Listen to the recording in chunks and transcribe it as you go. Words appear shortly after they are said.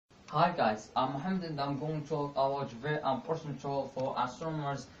Hi guys, I'm Mohamed and I'm going to talk about a very important tool for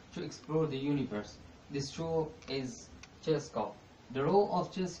astronomers to explore the universe. This tool is telescope. The role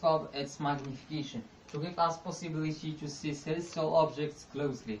of telescope is magnification, to give us possibility to see celestial objects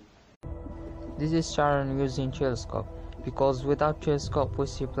closely. This is shown using telescope, because without telescope we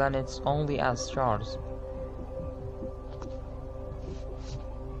see planets only as stars.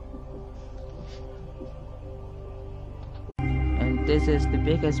 This is the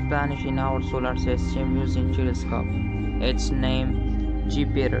biggest planet in our solar system using telescope. Its name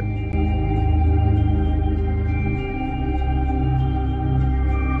Jupiter.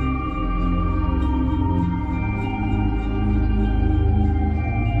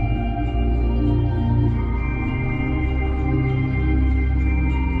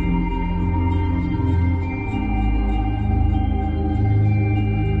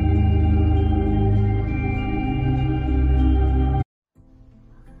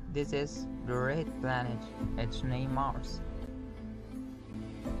 This is the red planet, its name Mars.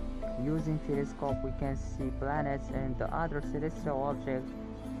 Using telescope we can see planets and the other celestial objects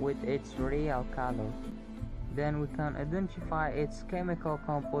with its real color. Then we can identify its chemical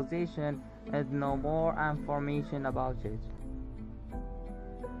composition and know more information about it.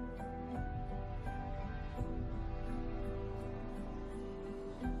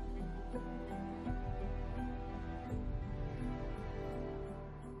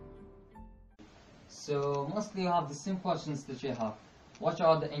 So mostly you have the same questions that you have. What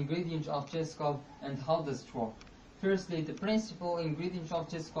are the ingredients of telescope and how does it work? Firstly, the principal ingredients of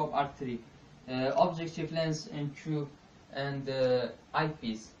telescope are three: objective lens and tube and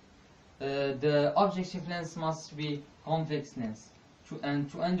eyepiece. The objective lens must be convex lens,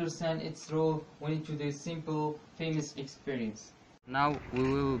 and to understand its role we need to do a simple famous experience. Now we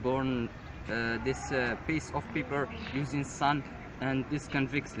will burn this piece of paper using sun and this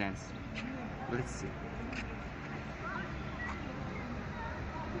convex lens. Let's see.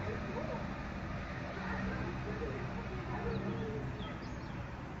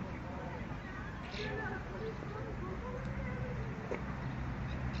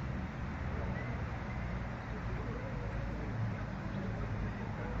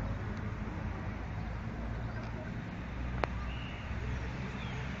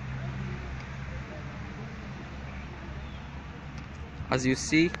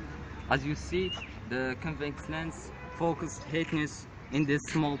 As you see, the convex lens focus brightness in this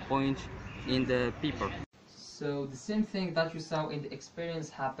small point in the paper. So the same thing that you saw in the experience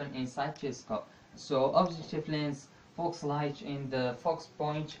happen inside telescope. So objective lens focus light in the focus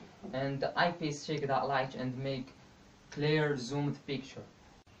point, and the eyepiece take that light and make clear zoomed picture.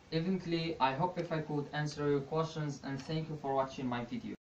 Eventually, I hope if I could answer your questions, and thank you for watching my video.